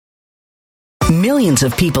Millions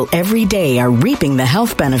of people every day are reaping the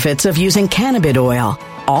health benefits of using cannabis oil,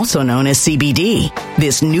 also known as CBD.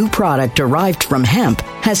 This new product derived from hemp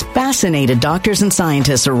has fascinated doctors and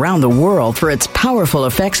scientists around the world for its powerful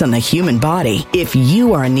effects on the human body. If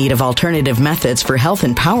you are in need of alternative methods for health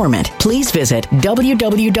empowerment, please visit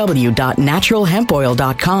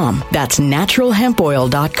www.naturalhempoil.com. That's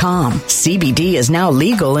naturalhempoil.com. CBD is now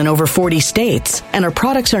legal in over 40 states, and our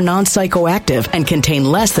products are non-psychoactive and contain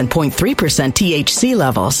less than 0.3% THC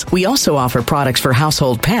levels. We also offer products for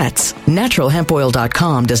household pets.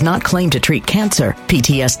 Naturalhempoil.com does not claim to treat cancer,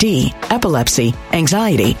 PTSD, epilepsy,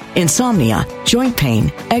 anxiety, insomnia, joint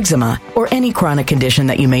pain, eczema, or any chronic condition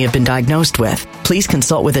that you may have been diagnosed with. Please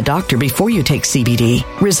consult with a doctor before you take CBD.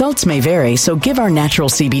 Results may vary, so give our natural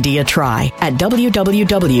CBD a try at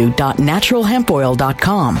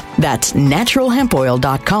www.naturalhempoil.com. That's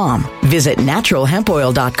naturalhempoil.com. Visit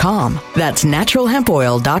naturalhempoil.com. That's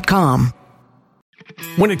naturalhempoil.com.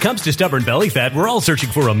 When it comes to stubborn belly fat, we're all searching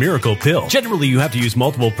for a miracle pill. Generally, you have to use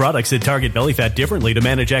multiple products that target belly fat differently to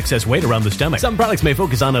manage excess weight around the stomach. Some products may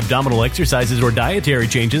focus on abdominal exercises or dietary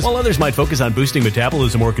changes, while others might focus on boosting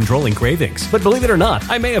metabolism or controlling cravings. But believe it or not,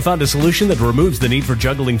 I may have found a solution that removes the need for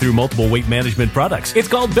juggling through multiple weight management products. It's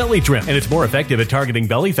called Belly Trim, and it's more effective at targeting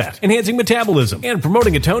belly fat, enhancing metabolism, and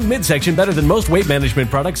promoting a toned midsection better than most weight management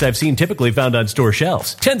products I've seen typically found on store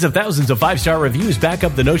shelves. Tens of thousands of 5-star reviews back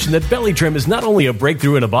up the notion that Belly Trim is not only a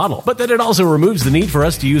breakthrough in a bottle, but that it also removes the need for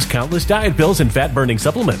us to use countless diet pills and fat-burning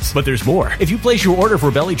supplements. But there's more. If you place your order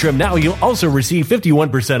for Belly Trim now, you'll also receive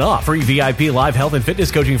 51% off, free VIP live health and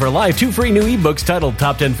fitness coaching for life, 2 free new ebooks titled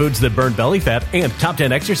Top 10 Foods That Burn Belly Fat and Top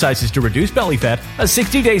 10 Exercises to Reduce Belly Fat, a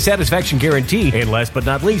 60-day satisfaction guarantee, and last but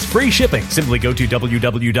not least, free shipping. Simply go to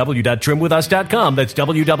www.trimwithus.com. That's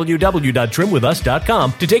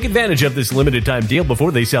www.trimwithus.com to take advantage of this limited time deal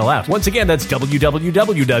before they sell out. Once again, that's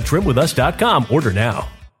www.trimwithus.com. Order now.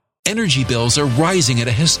 Energy bills are rising at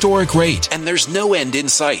a historic rate, and there's no end in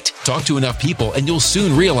sight. Talk to enough people, and you'll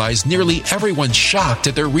soon realize nearly everyone's shocked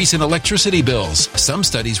at their recent electricity bills. Some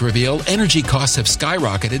studies reveal energy costs have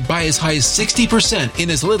skyrocketed by as high as 60%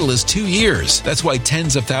 in as little as 2 years. That's why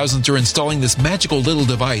tens of thousands are installing this magical little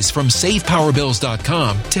device from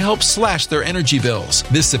SavePowerBills.com to help slash their energy bills.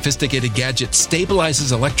 This sophisticated gadget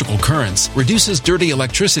stabilizes electrical currents, reduces dirty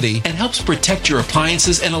electricity, and helps protect your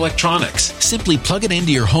appliances and electronics. Simply plug it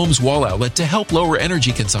into your home's wall outlet to help lower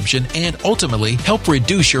energy consumption and ultimately help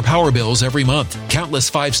reduce your power bills every month.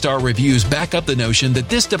 Countless 5-star reviews back up the notion that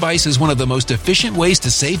this device is one of the most efficient ways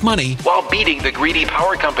to save money while beating the greedy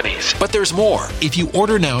power companies. But there's more. If you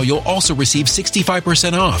order now, you'll also receive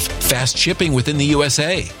 65% off, fast shipping within the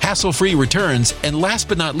USA, hassle-free returns, and last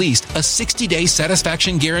but not least, a 60-day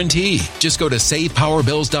satisfaction guarantee. Just go to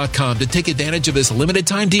SavePowerBills.com to take advantage of this limited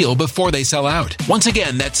time deal before they sell out. Once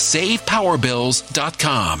again, that's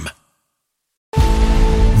SavePowerBills.com.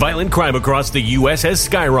 Violent crime across the U.S. has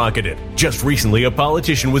skyrocketed. Just recently, a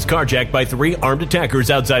politician was carjacked by 3 armed attackers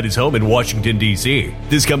outside his home in Washington, D.C.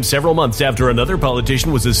 This comes several months after another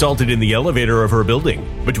politician was assaulted in the elevator of her building.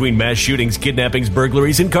 Between mass shootings, kidnappings,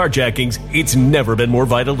 burglaries, and carjackings, it's never been more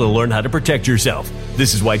vital to learn how to protect yourself.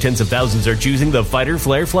 This is why tens of thousands are choosing the Fighter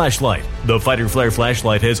Flare flashlight. The Fighter Flare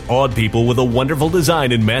flashlight has awed people with a wonderful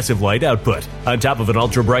design and massive light output. On top of an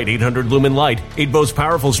ultra-bright 800-lumen light, it boasts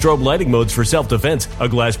powerful strobe lighting modes for self-defense, a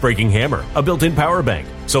glass-breaking hammer, a built-in power bank,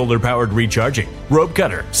 solar-powered recharging, rope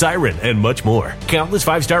cutter, siren, and much more. Countless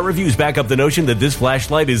 5-star reviews back up the notion that this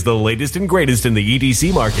flashlight is the latest and greatest in the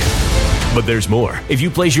EDC market. But there's more. If you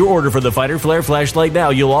place your order for the Fighter Flare flashlight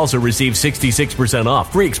now, you'll also receive 66%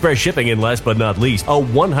 off, free express shipping, and last but not least, a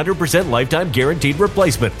 100% lifetime guaranteed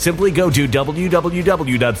replacement. Simply go to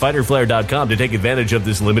www.fighterflare.com to take advantage of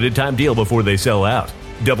this limited time deal before they sell out.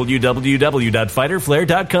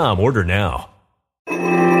 www.fighterflare.com. Order now.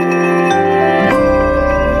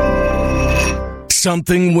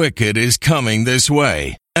 Something wicked is coming this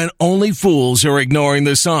way, and only fools are ignoring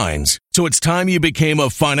the signs. So it's time you became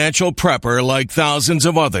a financial prepper like thousands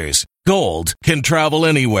of others. Gold can travel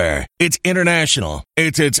anywhere. It's international.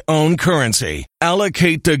 It's its own currency.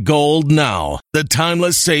 Allocate to gold now, the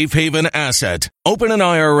timeless safe haven asset. Open an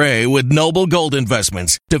IRA with Noble Gold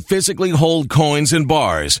Investments to physically hold coins and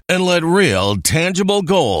bars and let real, tangible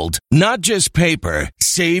gold, not just paper,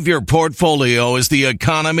 Save your portfolio as the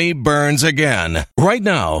economy burns again. Right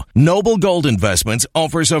now, Noble Gold Investments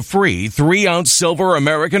offers a free 3-ounce silver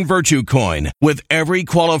American Virtue coin with every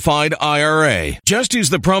qualified IRA. Just use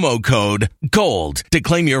the promo code GOLD to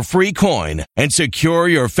claim your free coin and secure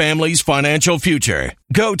your family's financial future.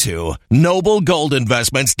 Go to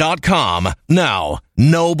noblegoldinvestments.com now.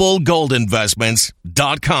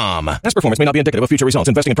 noblegoldinvestments.com. Past performance may not be indicative of future results.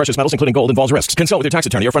 Investing in precious metals, including gold, involves risks. Consult with your tax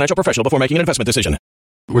attorney or financial professional before making an investment decision.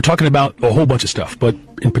 We're talking about a whole bunch of stuff, but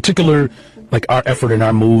in particular, like our effort and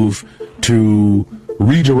our move to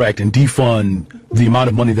redirect and defund the amount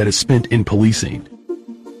of money that is spent in policing.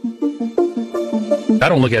 I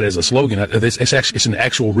don't look at it as a slogan. It's an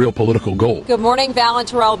actual real political goal. Good morning, Val and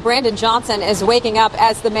Terrell. Brandon Johnson is waking up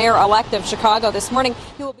as the mayor-elect of Chicago this morning.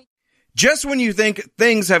 He will be... Just when you think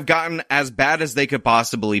things have gotten as bad as they could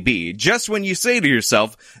possibly be, just when you say to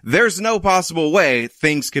yourself, there's no possible way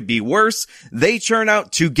things could be worse, they turn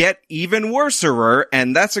out to get even worser,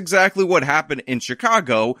 and that's exactly what happened in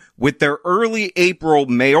Chicago with their early April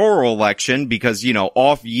mayoral election, because,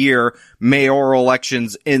 off-year mayoral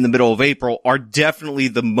elections in the middle of April are definitely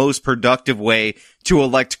the most productive way to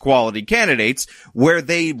elect quality candidates, where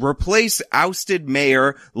they replace ousted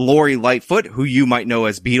Mayor Lori Lightfoot, who you might know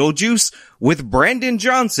as Beetlejuice, with Brandon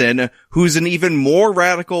Johnson, who's an even more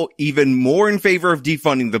radical, even more in favor of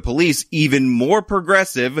defunding the police, even more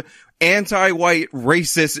progressive, anti-white,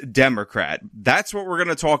 racist Democrat. That's what we're going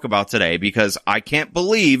to talk about today, because I can't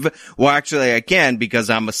believe, well, actually I can, because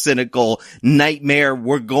I'm a cynical nightmare,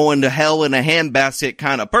 we're going to hell in a handbasket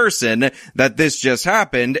kind of person, that this just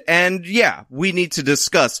happened. And yeah, we need to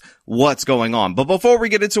discuss what's going on. But before we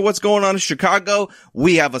get into what's going on in Chicago,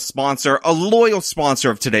 we have a sponsor, a loyal sponsor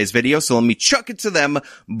of today's video. So let me chuck it to them,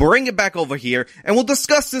 bring it back over here, and we'll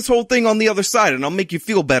discuss this whole thing on the other side, and I'll make you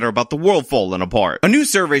feel better about the world falling apart. A new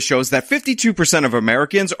survey shows that 52% of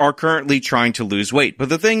Americans are currently trying to lose weight. But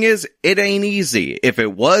the thing is, it ain't easy. If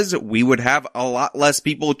it was, we would have a lot less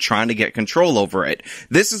people trying to get control over it.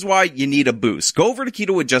 This is why you need a boost. Go over to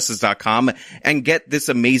KetoWithJustice.com and get this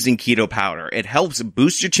amazing keto powder. It helps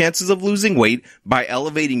boost your chances of losing weight by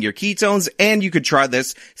elevating your ketones, and you could try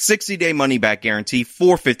this 60-day money-back guarantee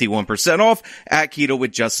for 51% off at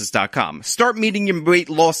KetoWithJustice.com. Start meeting your weight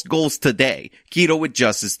loss goals today.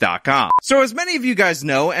 KetoWithJustice.com. So as many of you guys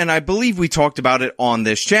know, and I believe we talked about it on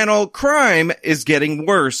this channel, crime is getting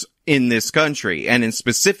worse in this country, and in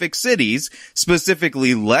specific cities,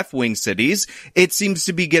 specifically left-wing cities, it seems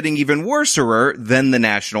to be getting even worser than the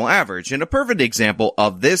national average. And a perfect example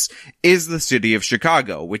of this is the city of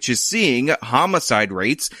Chicago, which is seeing homicide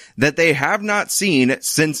rates that they have not seen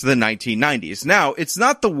since the 1990s. Now, it's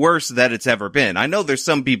not the worst that it's ever been. I know there's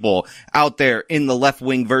some people out there in the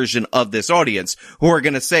left-wing version of this audience who are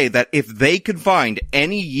going to say that if they could find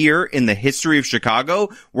any year in the history of Chicago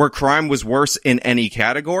where crime was worse in any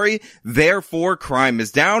category, therefore crime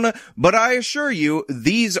is down. But I assure you,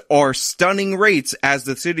 these are stunning rates, as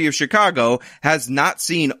the city of Chicago has not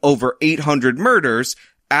seen over 800 murders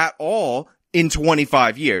at all in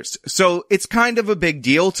 25 years. So it's kind of a big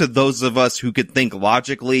deal to those of us who could think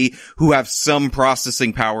logically, who have some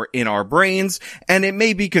processing power in our brains, and it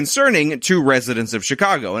may be concerning to residents of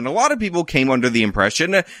Chicago. And a lot of people came under the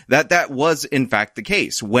impression that that was in fact the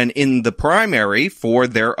case when in the primary for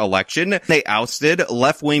their election, they ousted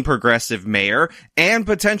left-wing progressive mayor and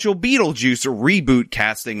potential Beetlejuice reboot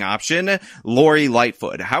casting option, Lori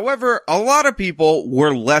Lightfoot. However, a lot of people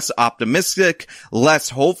were less optimistic, less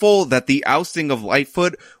hopeful that the ousting of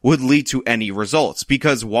Lightfoot would lead to any results,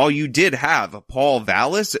 because while you did have Paul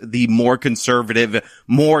Vallas, the more conservative,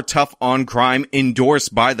 more tough on crime,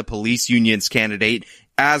 endorsed by the police union's candidate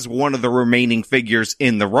as one of the remaining figures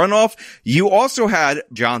in the runoff, you also had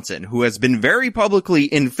Johnson, who has been very publicly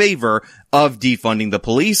in favor of defunding the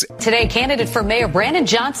police. Today, candidate for mayor Brandon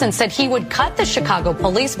Johnson said he would cut the Chicago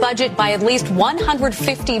police budget by at least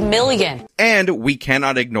 $150 million. And we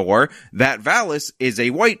cannot ignore that Vallas is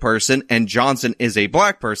a white person and Johnson is a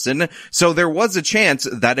black person. So there was a chance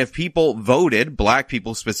that if people voted, black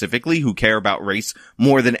people specifically, who care about race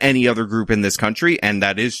more than any other group in this country, and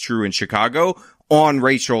that is true in Chicago, on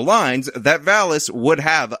racial lines, that Vallas would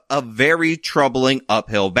have a very troubling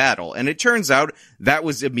uphill battle. And it turns out that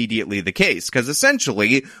was immediately the case, because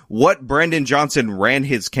essentially what Brandon Johnson ran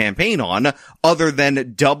his campaign on, other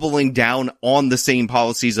than doubling down on the same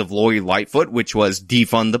policies of Lori Lightfoot, which was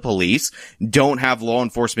defund the police, don't have law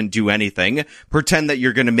enforcement do anything, pretend that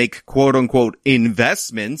you're going to make quote-unquote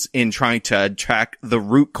investments in trying to attack the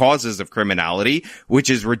root causes of criminality, which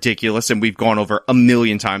is ridiculous, and we've gone over a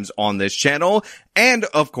million times on this channel. and,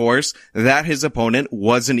 of course, that his opponent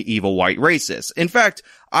was an evil white racist. In fact,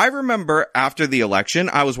 I remember after the election,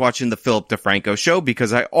 I was watching the Philip DeFranco show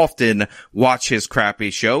because I often watch his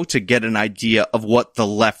crappy show to get an idea of what the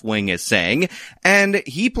left wing is saying. And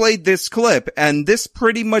he played this clip, and this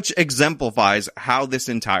pretty much exemplifies how this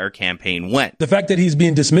entire campaign went. The fact that he's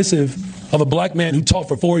being dismissive of a black man who taught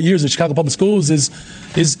for 4 years at Chicago Public Schools is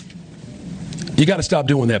you got to stop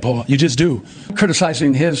doing that, Paul. You just do.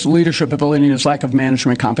 Criticizing his leadership ability and his lack of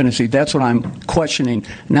management competency. That's what I'm questioning.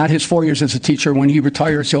 Not his 4 years as a teacher. When he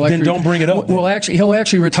retires, then don't bring it up. Well, he'll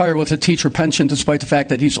actually retire with a teacher pension, despite the fact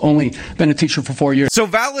that he's only been a teacher for 4 years. So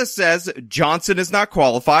Vallas says Johnson is not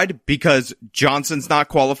qualified because Johnson's not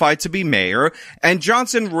qualified to be mayor, and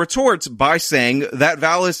Johnson retorts by saying that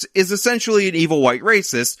Vallas is essentially an evil white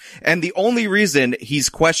racist, and the only reason he's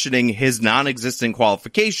questioning his non-existent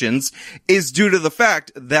qualifications is due to the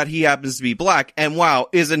fact that he happens to be black. And wow,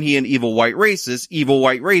 isn't he an evil white racist? Evil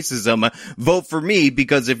white racism. Vote for me,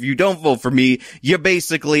 because if you don't vote for me, you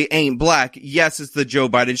basically ain't black. Yes, it's the Joe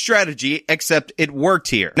Biden strategy, except it worked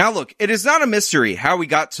here. Now look, it is not a mystery how we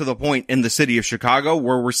got to the point in the city of Chicago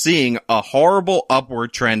where we're seeing a horrible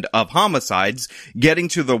upward trend of homicides getting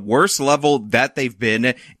to the worst level that they've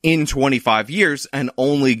been in 25 years and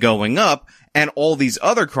only going up, and all these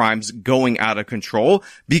other crimes going out of control,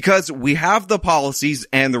 because we have the policies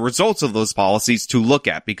and the results of those policies to look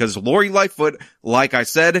at. Because Lori Lightfoot, like I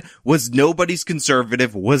said, was nobody's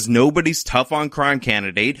conservative, was nobody's tough on crime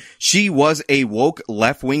candidate. She was a woke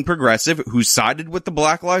left-wing progressive who sided with the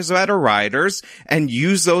Black Lives Matter rioters and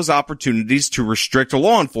used those opportunities to restrict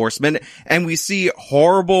law enforcement, and we see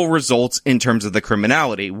horrible results in terms of the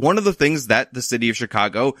criminality. One of the things that the city of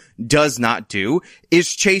Chicago does not do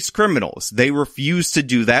is chase criminals. They refuse to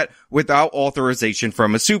do that without authorization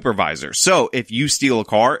from a supervisor. So if you steal a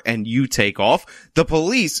car and you take off, the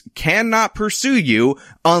police cannot pursue you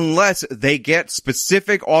unless they get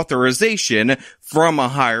specific authorization from a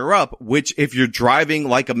higher up, which if you're driving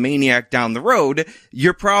like a maniac down the road,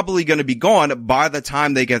 you're probably going to be gone by the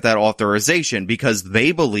time they get that authorization, because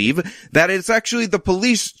they believe that it's actually the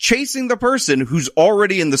police chasing the person who's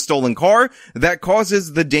already in the stolen car that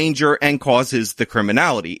causes the danger and causes the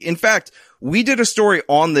criminality. In fact, we did a story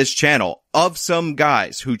on this channel of some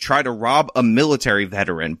guys who tried to rob a military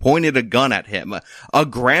veteran, pointed a gun at him. A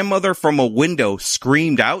grandmother from a window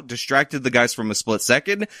screamed out, distracted the guys from a split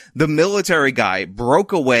second. The military guy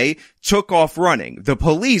broke away, took off running. The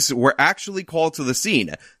police were actually called to the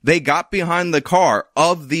scene. They got behind the car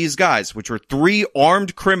of these guys, which were 3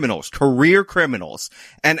 armed criminals, career criminals,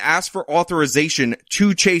 and asked for authorization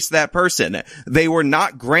to chase that person. They were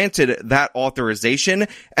not granted that authorization,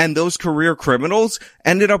 and those career criminals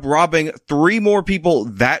ended up robbing 3 more people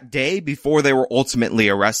that day before they were ultimately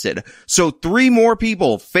arrested. So 3 more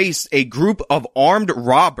people faced a group of armed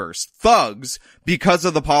robbers, thugs, because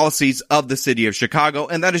of the policies of the city of Chicago,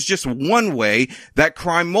 and that is just one way that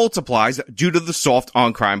crime multiplies due to the soft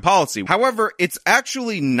on-crime policy. However, it's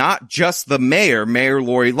actually not just the mayor, Mayor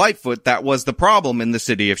Lori Lightfoot, that was the problem in the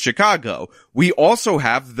city of Chicago. We also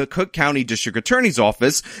have the Cook County District Attorney's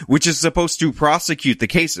Office, which is supposed to prosecute the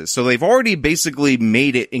cases. So they've already basically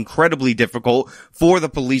made it incredibly difficult for the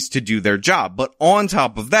police to do their job. But on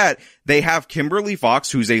top of that, they have Kimberly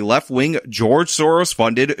Fox, who's a left-wing, George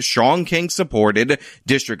Soros-funded, Shaun King-supported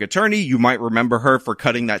district attorney. You might remember her for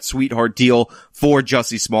cutting that sweetheart deal for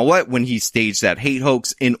Jussie Smollett when he staged that hate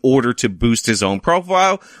hoax in order to boost his own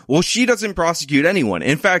profile. Well, she doesn't prosecute anyone.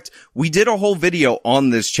 In fact, we did a whole video on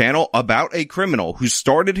this channel about a criminal who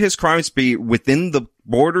started his crime spree within the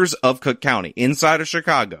borders of Cook County, inside of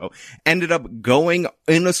Chicago, ended up going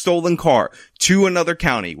in a stolen car to another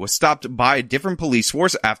county, was stopped by a different police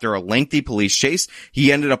force after a lengthy police chase.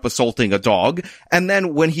 He ended up assaulting a dog, and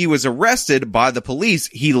then when he was arrested by the police,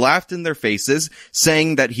 he laughed in their faces,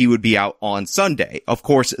 saying that he would be out on Sunday. Of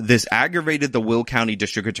course, this aggravated the Will County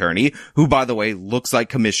District Attorney, who, by the way, looks like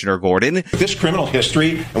Commissioner Gordon. This criminal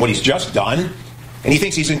history and what he's just done, and he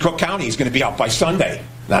thinks he's in Cook County, he's going to be out by Sunday.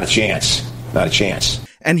 Not a chance. Not a chance.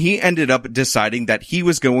 And he ended up deciding that he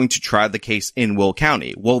was going to try the case in Will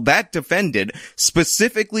County. Well, that defendant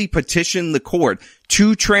specifically petitioned the court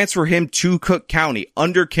to transfer him to Cook County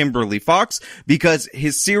under Kimberly Fox because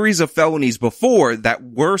his series of felonies before that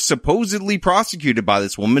were supposedly prosecuted by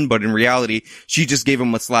this woman, but in reality, she just gave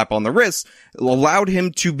him a slap on the wrist, allowed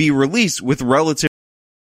him to be released with relative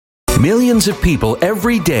Millions of people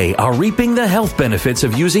every day are reaping the health benefits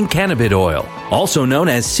of using cannabis oil, also known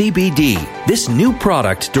as CBD. This new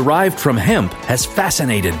product derived from hemp has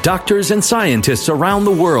fascinated doctors and scientists around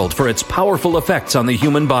the world for its powerful effects on the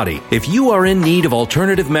human body. If you are in need of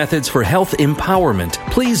alternative methods for health empowerment,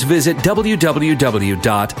 please visit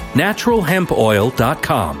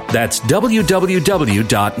www.naturalhempoil.com. That's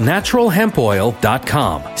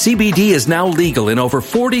www.naturalhempoil.com. CBD is now legal in over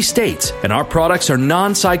 40 states, and our products are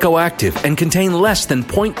non-psychoactive and contain less than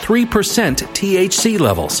 0.3% THC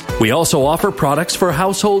levels. We also offer products for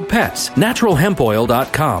household pets.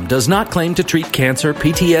 Naturalhempoil.com does not claim to treat cancer,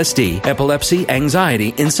 PTSD, epilepsy,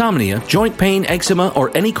 anxiety, insomnia, joint pain, eczema,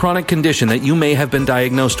 or any chronic condition that you may have been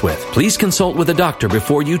diagnosed with. Please consult with a doctor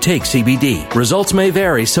before you take CBD. Results may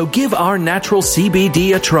vary, so give our natural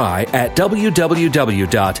CBD a try at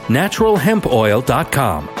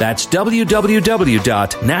www.naturalhempoil.com. That's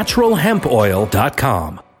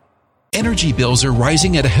www.naturalhempoil.com. Energy bills are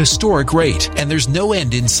rising at a historic rate, and there's no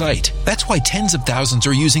end in sight. That's why tens of thousands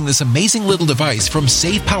are using this amazing little device from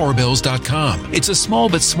SavePowerBills.com. It's a small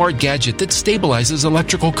but smart gadget that stabilizes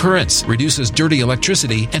electrical currents, reduces dirty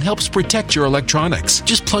electricity, and helps protect your electronics.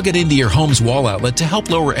 Just plug it into your home's wall outlet to help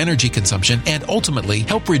lower energy consumption and ultimately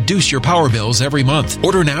help reduce your power bills every month.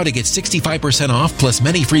 Order now to get 65% off plus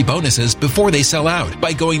many free bonuses before they sell out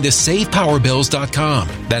by going to SavePowerBills.com.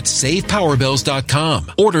 That's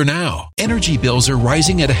SavePowerBills.com. Order now. Energy bills are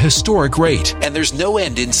rising at a historic rate, and there's no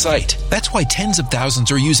end in sight. That's why tens of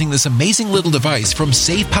thousands are using this amazing little device from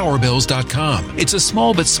SavePowerBills.com. It's a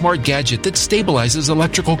small but smart gadget that stabilizes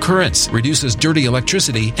electrical currents, reduces dirty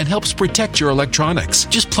electricity, and helps protect your electronics.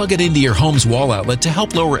 Just plug it into your home's wall outlet to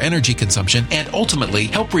help lower energy consumption and ultimately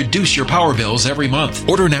help reduce your power bills every month.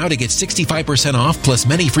 Order now to get 65% off plus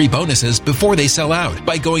many free bonuses before they sell out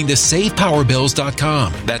by going to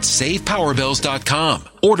SavePowerBills.com. That's SavePowerBills.com.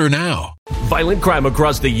 Order now. Violent crime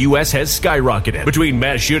across the U.S. has skyrocketed. Between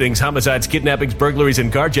mass shootings, homicides, kidnappings, burglaries,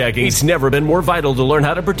 and carjackings, it's never been more vital to learn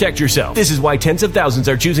how to protect yourself. This is why tens of thousands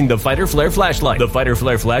are choosing the Fighter Flare flashlight. The Fighter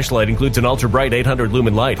Flare flashlight includes an ultra-bright 800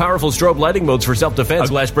 lumen light, powerful strobe lighting modes for self-defense,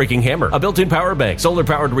 a glass-breaking hammer, a built-in power bank,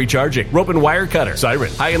 solar-powered recharging, rope and wire cutter,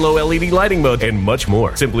 siren, high and low LED lighting mode, and much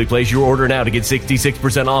more. Simply place your order now to get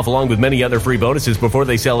 66% off along with many other free bonuses before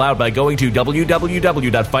they sell out by going to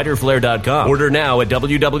www.fighterflare.com. Order now at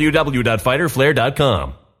www.fighterflare.com.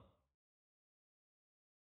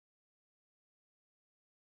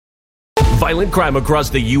 Violent crime across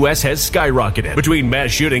the U.S. has skyrocketed. Between mass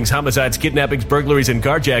shootings, homicides, kidnappings, burglaries, and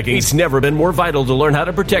carjackings, it's never been more vital to learn how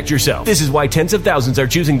to protect yourself. This is why tens of thousands are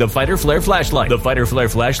choosing the Fighter Flare flashlight. The Fighter Flare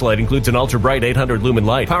flashlight includes an ultra-bright 800 lumen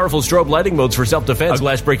light, powerful strobe lighting modes for self-defense, a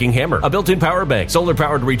glass-breaking hammer, a built-in power bank,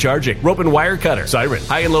 solar-powered recharging, rope and wire cutter, siren,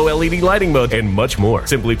 high and low LED lighting mode, and much more.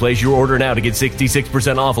 Simply place your order now to get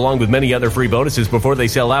 66% off along with many other free bonuses before they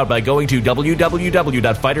sell out by going to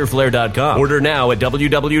www.fighterflare.com. Order now at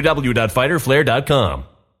www.fighterflare.com.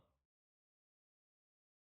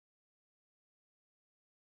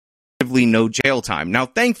 No jail time. Now,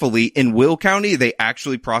 thankfully, in Will County, they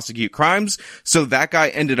actually prosecute crimes, so that guy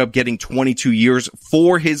ended up getting 22 years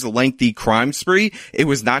for his lengthy crime spree. It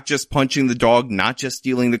was not just punching the dog, not just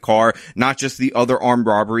stealing the car, not just the other armed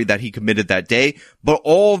robbery that he committed that day, but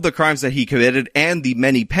all of the crimes that he committed and the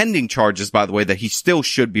many pending charges, by the way, that he still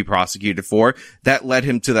should be prosecuted for, that led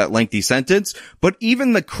him to that lengthy sentence. But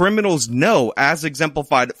even the criminals know, as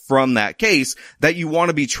exemplified from that case, that you want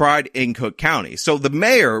to be tried in Cook County. So the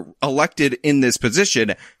mayor elected in this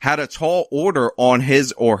position had a tall order on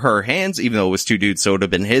his or her hands, even though it was two dudes, so it would have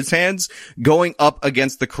been his hands, going up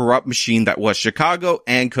against the corrupt machine that was Chicago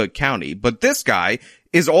and Cook County. But this guy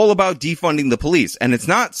is all about defunding the police, and it's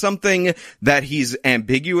not something that he's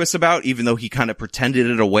ambiguous about, even though he kind of pretended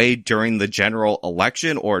it away during the general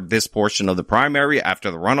election or this portion of the primary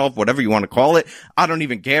after the runoff, whatever you want to call it. I don't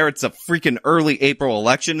even care. It's a freaking early April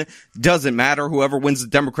election. Doesn't matter. Whoever wins the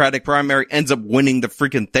Democratic primary ends up winning the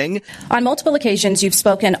freaking thing. On multiple occasions, you've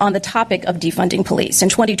spoken on the topic of defunding police. In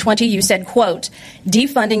 2020, you said, quote,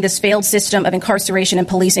 defunding this failed system of incarceration and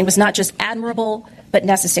policing was not just admirable, but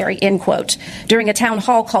necessary, end quote. During a town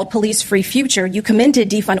hall called Police Free Future, you commended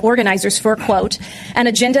defund organizers for, quote, an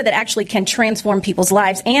agenda that actually can transform people's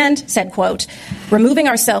lives, and said, quote, removing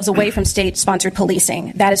ourselves away from state-sponsored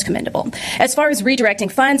policing. That is commendable. As far as redirecting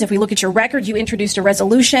funds, if we look at your record, you introduced a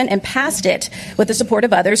resolution and passed it with the support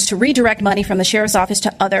of others to redirect money from the sheriff's office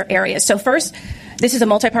to other areas. So first, this is a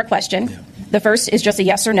multi-part question. The first is just a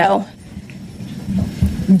yes or no.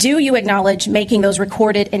 Do you acknowledge making those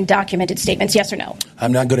recorded and documented statements, yes or no?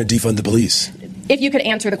 I'm not going to defund the police. If you could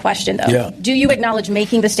answer the question, though. Yeah. Do you acknowledge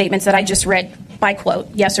making the statements that I just read by quote,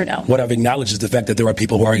 yes or no? What I've acknowledged is the fact that there are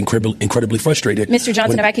people who are incredibly frustrated. Mr.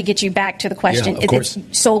 Johnson, if I could get you back to the question, of course.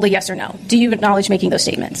 It's solely yes or no. Do you acknowledge making those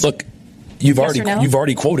statements? Look, you've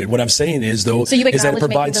already quoted. What I'm saying is, though, so you is that it making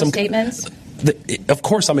provides those statements? Of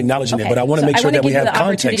course I'm acknowledging it, but I want to make sure that we have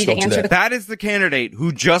context to that. That is the candidate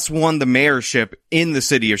who just won the mayorship in the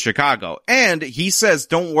city of Chicago. And he says,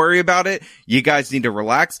 don't worry about it. You guys need to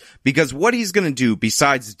relax, because what he's going to do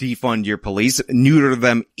besides defund your police, neuter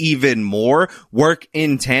them even more, work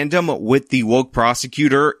in tandem with the woke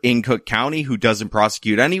prosecutor in Cook County who doesn't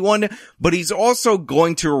prosecute anyone, but he's also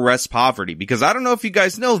going to arrest poverty, because I don't know if you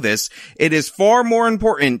guys know this, it is far more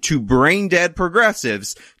important to brain dead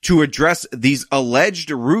progressives to address these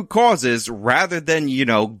alleged root causes rather than,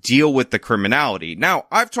 deal with the criminality. Now,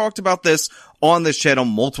 I've talked about this on this channel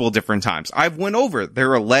multiple different times. I've went over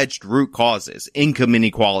their alleged root causes, income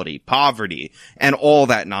inequality, poverty, and all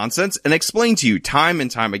that nonsense, and explained to you time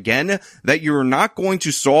and time again that you're not going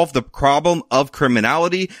to solve the problem of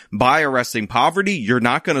criminality by arresting poverty. You're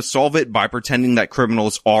not going to solve it by pretending that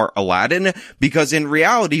criminals are Aladdin, because in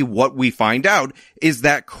reality, what we find out is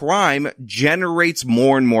that crime generates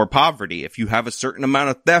more and more poverty. If you have a certain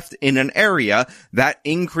amount of theft in an area, that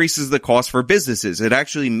increases the cost for businesses. It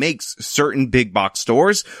actually makes certain big box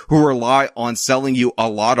stores who rely on selling you a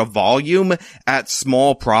lot of volume at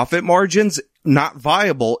small profit margins not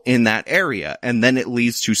viable in that area. And then it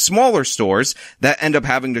leads to smaller stores that end up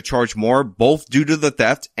having to charge more, both due to the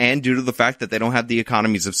theft and due to the fact that they don't have the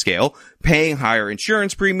economies of scale, paying higher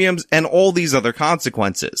insurance premiums, and all these other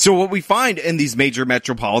consequences. So what we find in these major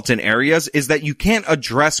metropolitan areas is that you can't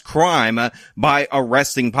address crime by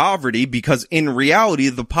arresting poverty, because in reality,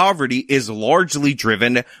 the poverty is largely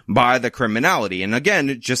driven by the criminality. And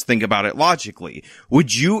again, just think about it logically.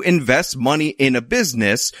 Would you invest money in a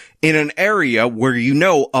business in an area where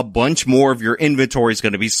a bunch more of your inventory is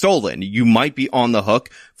going to be stolen? You might be on the hook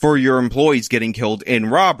for your employees getting killed in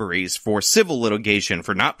robberies, for civil litigation,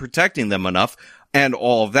 for not protecting them enough, and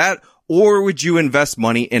all of that. Or would you invest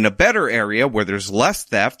money in a better area where there's less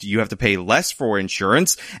theft, you have to pay less for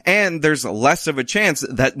insurance, and there's less of a chance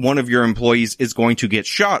that one of your employees is going to get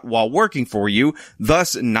shot while working for you,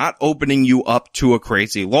 thus not opening you up to a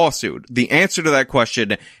crazy lawsuit? The answer to that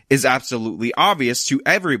question is absolutely obvious to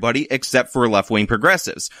everybody except for left-wing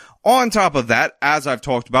progressives. On top of that, as I've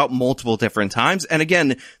talked about multiple different times, and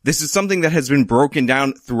again, this is something that has been broken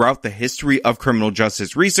down throughout the history of criminal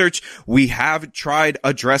justice research, we have tried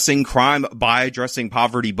addressing crime by addressing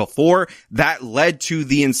poverty before. That led to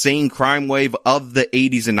the insane crime wave of the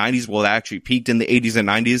 80s and 90s. Well, it actually peaked in the 80s and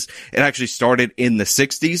 90s. It actually started in the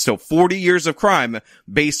 60s. So 40 years of crime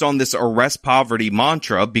based on this arrest poverty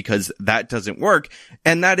mantra, because that doesn't work.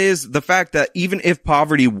 And that is the fact that even if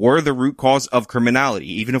poverty were the root cause of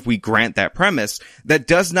criminality, even if we grant that premise, that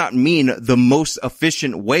does not mean the most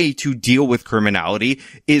efficient way to deal with criminality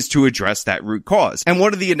is to address that root cause. And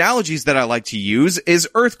one of the analogies that I like to use is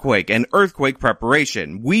earthquake and earthquake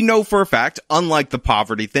preparation. We know for a fact, unlike the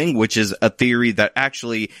poverty thing, which is a theory that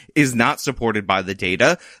actually is not supported by the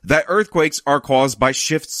data, that earthquakes are caused by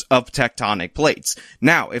shifts of tectonic plates.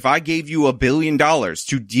 Now, if I gave you $1 billion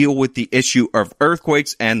to deal with the issue of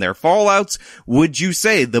earthquakes and their fallouts, would you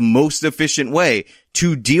say the most efficient way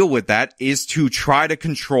to deal with that is to try to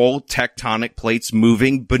control tectonic plates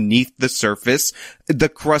moving beneath the surface, the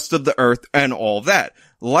crust of the earth, and all of that?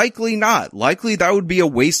 Likely not. Likely that would be a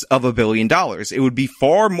waste of $1 billion. It would be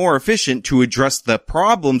far more efficient to address the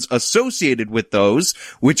problems associated with those,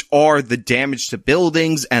 which are the damage to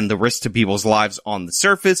buildings and the risk to people's lives on the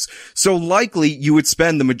surface. So likely you would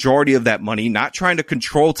spend the majority of that money not trying to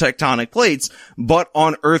control tectonic plates, but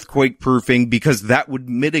on earthquake proofing, because that would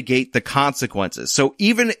mitigate the consequences. So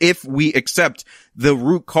even if we accept the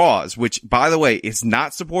root cause, which, by the way, is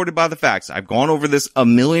not supported by the facts. I've gone over this a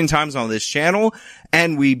million times on this channel,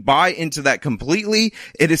 and we buy into that completely.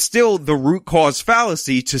 It is still the root cause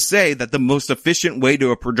fallacy to say that the most efficient way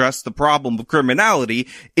to address the problem of criminality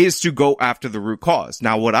is to go after the root cause.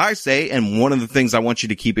 Now, what I say, and one of the things I want you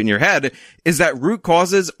to keep in your head, is that root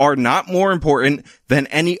causes are not more important than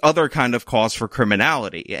any other kind of cause for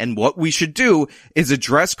criminality. And what we should do is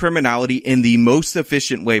address criminality in the most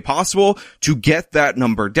efficient way possible to get that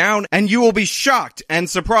number down. And you will be shocked and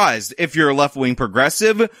surprised, if you're a left-wing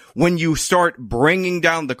progressive, when you start bringing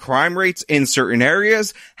down the crime rates in certain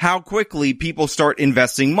areas, how quickly people start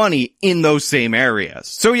investing money in those same areas.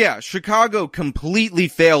 So yeah, Chicago completely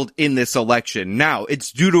failed in this election. Now,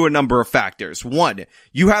 it's due to a number of factors. One,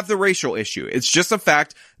 you have the racial issue. It's just a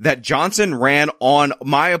fact that Johnson ran on on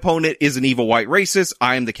my opponent is an evil white racist,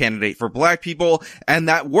 I am the candidate for black people, and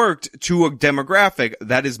that worked to a demographic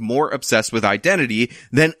that is more obsessed with identity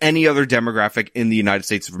than any other demographic in the United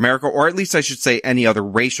States of America, or at least I should say any other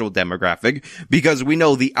racial demographic, because we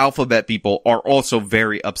know the alphabet people are also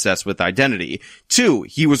very obsessed with identity. 2,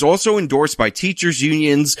 he was also endorsed by teachers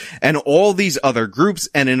unions and all these other groups,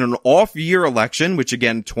 and in an off-year election, which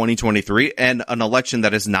again 2023, and an election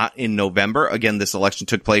that is not in November, again this election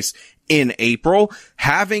took place in April,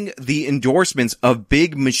 having the endorsements of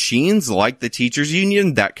big machines like the teachers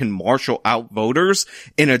union that can marshal out voters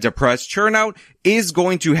in a depressed turnout is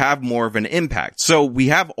going to have more of an impact. So we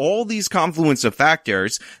have all these confluence of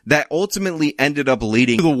factors that ultimately ended up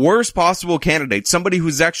leading to the worst possible candidate, somebody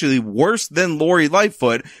who's actually worse than Lori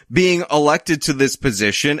Lightfoot, being elected to this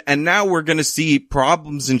position. And now we're going to see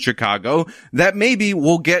problems in Chicago that maybe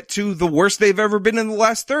will get to the worst they've ever been in the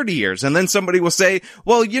last 30 years. And then somebody will say,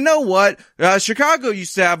 well, you know what? Chicago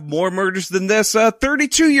used to have more murders than this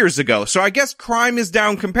 32 years ago. So I guess crime is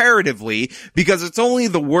down comparatively because it's only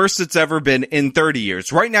the worst it's ever been in 30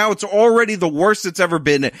 years. Right now, it's already the worst it's ever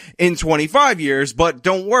been in 25 years, but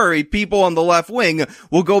don't worry, people on the left wing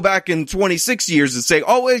will go back in 26 years and say,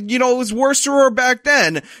 oh, you know, it was worse back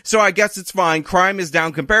then, so I guess it's fine. Crime is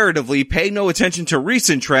down comparatively. Pay no attention to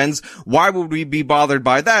recent trends. Why would we be bothered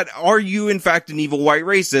by that? Are you, in fact, an evil white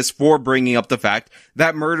racist for bringing up the fact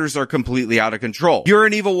that murders are completely out of control? You're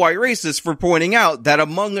an evil white racist for pointing out that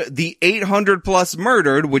among the 800 plus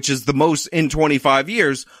murdered, which is the most in 25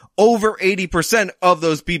 years, over 80% of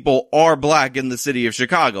those people are black in the city of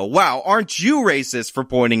Chicago. Wow, aren't you racist for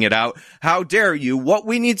pointing it out? How dare you? What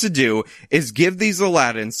we need to do is give these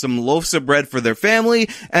Aladdins some loaves of bread for their family,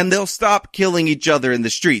 and they'll stop killing each other in the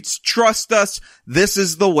streets. Trust us, this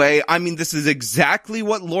is the way. I mean, this is exactly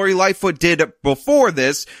what Lori Lightfoot did before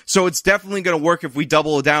this, so it's definitely going to work if we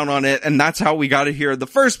double down on it, and that's how we got it here in the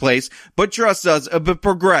first place. But trust us, a bit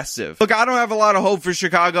progressive. Look, I don't have a lot of hope for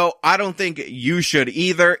Chicago. I don't think you should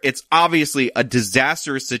either. It's obviously a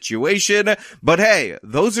disastrous situation, but hey,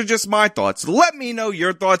 those are just my thoughts. Let me know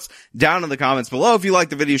your thoughts down in the comments below. If you like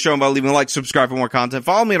the video, show them by leaving a like, subscribe for more content,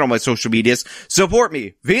 follow me on all my social medias, support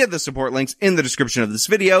me via the support links in the description of this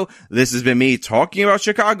video. This has been me talking about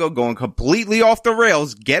Chicago going completely off the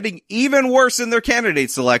rails, getting even worse in their candidate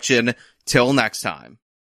selection. Till next time.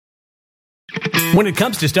 When it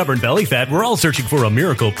comes to stubborn belly fat, we're all searching for a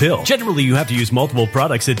miracle pill. Generally, you have to use multiple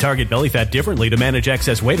products that target belly fat differently to manage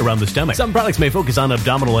excess weight around the stomach. Some products may focus on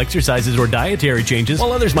abdominal exercises or dietary changes,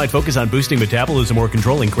 while others might focus on boosting metabolism or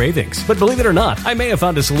controlling cravings. But believe it or not, I may have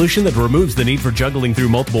found a solution that removes the need for juggling through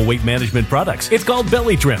multiple weight management products. It's called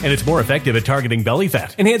Belly Trim, and it's more effective at targeting belly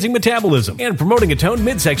fat, enhancing metabolism, and promoting a toned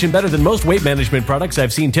midsection better than most weight management products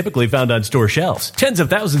I've seen typically found on store shelves. Tens of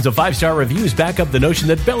thousands of 5-star reviews back up the notion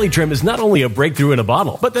that Belly Trim is not only a breakthrough in a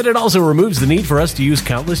bottle, but that it also removes the need for us to use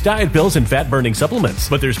countless diet pills and fat-burning supplements.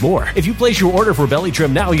 But there's more. If you place your order for Belly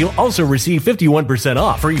Trim now, you'll also receive 51%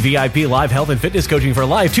 off, free VIP live health and fitness coaching for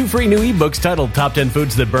life, 2 free new ebooks titled Top 10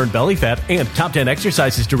 Foods That Burn Belly Fat and Top 10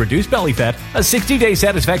 Exercises to Reduce Belly Fat, a 60-day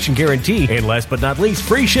satisfaction guarantee, and last but not least,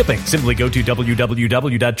 free shipping. Simply go to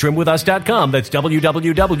www.trimwithus.com. That's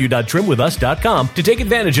www.trimwithus.com to take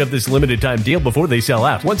advantage of this limited time deal before they sell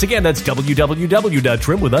out. Once again, that's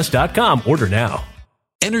www.trimwithus.com. Order now.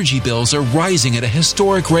 Energy bills are rising at a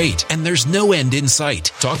historic rate, and there's no end in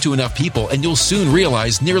sight. Talk to enough people, and you'll soon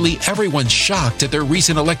realize nearly everyone's shocked at their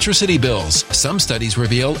recent electricity bills. Some studies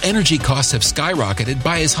reveal energy costs have skyrocketed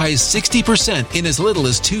by as high as 60% in as little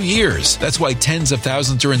as 2 years. That's why tens of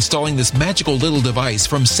thousands are installing this magical little device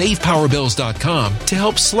from SavePowerBills.com to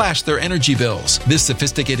help slash their energy bills. This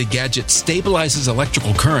sophisticated gadget stabilizes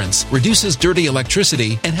electrical currents, reduces dirty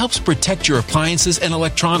electricity, and helps protect your appliances and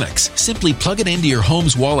electronics. Simply plug it into your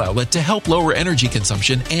home's wall outlet to help lower energy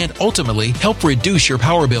consumption and ultimately help reduce your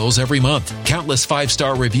power bills every month. Countless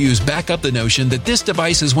 5-star reviews back up the notion that this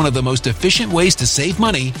device is one of the most efficient ways to save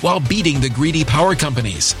money while beating the greedy power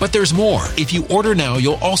companies. But there's more. If you order now,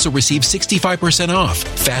 you'll also receive 65% off,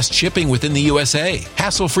 fast shipping within the USA,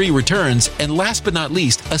 hassle-free returns, and last but not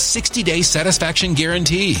least, a 60-day satisfaction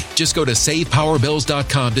guarantee. Just go to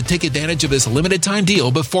SavePowerBills.com to take advantage of this limited time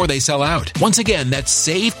deal before they sell out. Once again, that's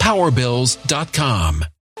SavePowerBills.com.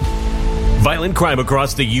 Violent crime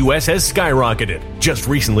across the U.S. has skyrocketed. Just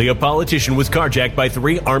recently, a politician was carjacked by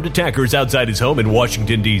 3 armed attackers outside his home in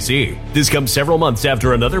Washington, D.C. This comes several months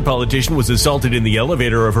after another politician was assaulted in the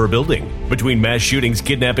elevator of her building. Between mass shootings,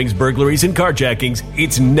 kidnappings, burglaries, and carjackings,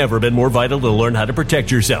 it's never been more vital to learn how to protect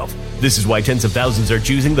yourself. This is why tens of thousands are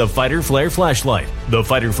choosing the Fighter Flare flashlight. The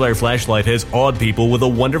Fighter Flare flashlight has awed people with a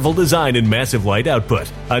wonderful design and massive light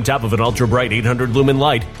output. On top of an ultra-bright 800 lumen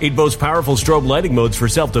light, it boasts powerful strobe lighting modes for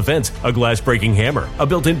self-defense, a glass-breaking hammer, a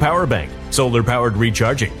built-in power bank, solar-powered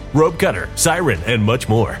recharging, rope cutter, siren, and much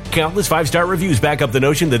more. Countless 5-star reviews back up the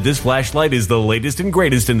notion that this flashlight is the latest and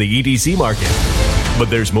greatest in the EDC market. But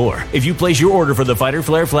there's more. If you place your order for the Fighter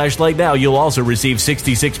Flare flashlight now, you'll also receive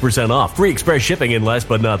 66% off, free express shipping, and last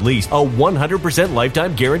but not least, a 100%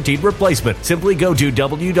 lifetime guaranteed replacement. Simply go to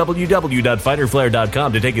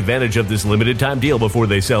www.fighterflare.com to take advantage of this limited time deal before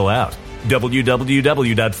they sell out.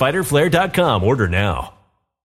 www.fighterflare.com. Order now.